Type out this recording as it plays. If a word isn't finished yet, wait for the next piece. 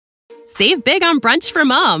Save big on brunch for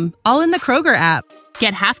mom, all in the Kroger app.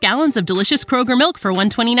 Get half gallons of delicious Kroger milk for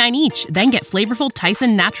 $1.29 each. Then get flavorful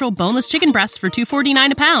Tyson natural boneless chicken breasts for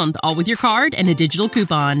 $2.49 a pound, all with your card and a digital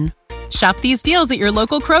coupon. Shop these deals at your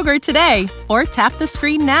local Kroger today, or tap the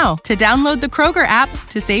screen now to download the Kroger app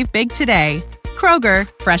to save big today. Kroger,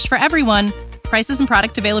 fresh for everyone. Prices and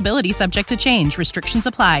product availability subject to change. Restrictions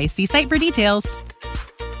apply. See site for details.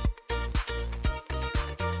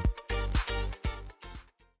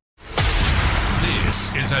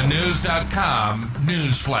 This is a News.com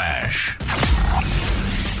news flash.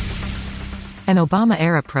 An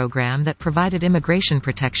Obama-era program that provided immigration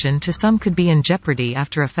protection to some could be in jeopardy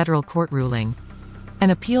after a federal court ruling. An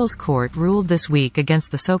appeals court ruled this week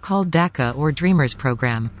against the so-called DACA or Dreamers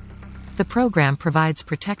program. The program provides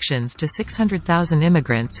protections to 600,000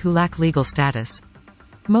 immigrants who lack legal status.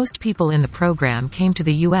 Most people in the program came to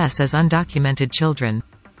the U.S. as undocumented children.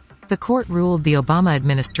 The court ruled the Obama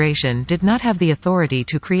administration did not have the authority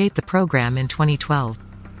to create the program in 2012.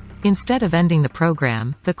 Instead of ending the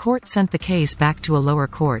program, the court sent the case back to a lower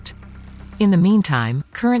court. In the meantime,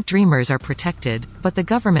 current Dreamers are protected, but the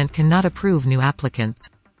government cannot approve new applicants.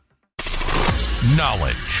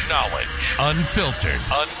 Knowledge. Unfiltered.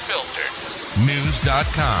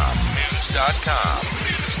 News.com.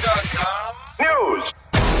 News.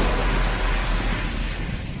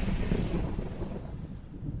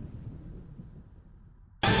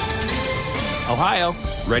 Ohio,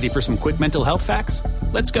 ready for some quick mental health facts?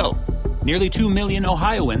 Let's go. Nearly 2 million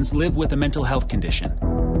Ohioans live with a mental health condition.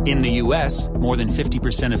 In the U.S., more than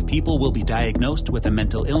 50% of people will be diagnosed with a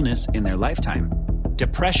mental illness in their lifetime.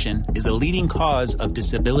 Depression is a leading cause of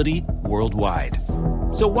disability worldwide.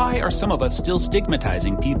 So why are some of us still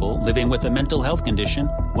stigmatizing people living with a mental health condition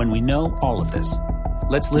when we know all of this?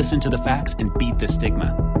 Let's listen to the facts and beat the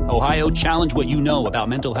stigma. Ohio, challenge what you know about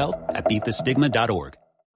mental health at beatthestigma.org.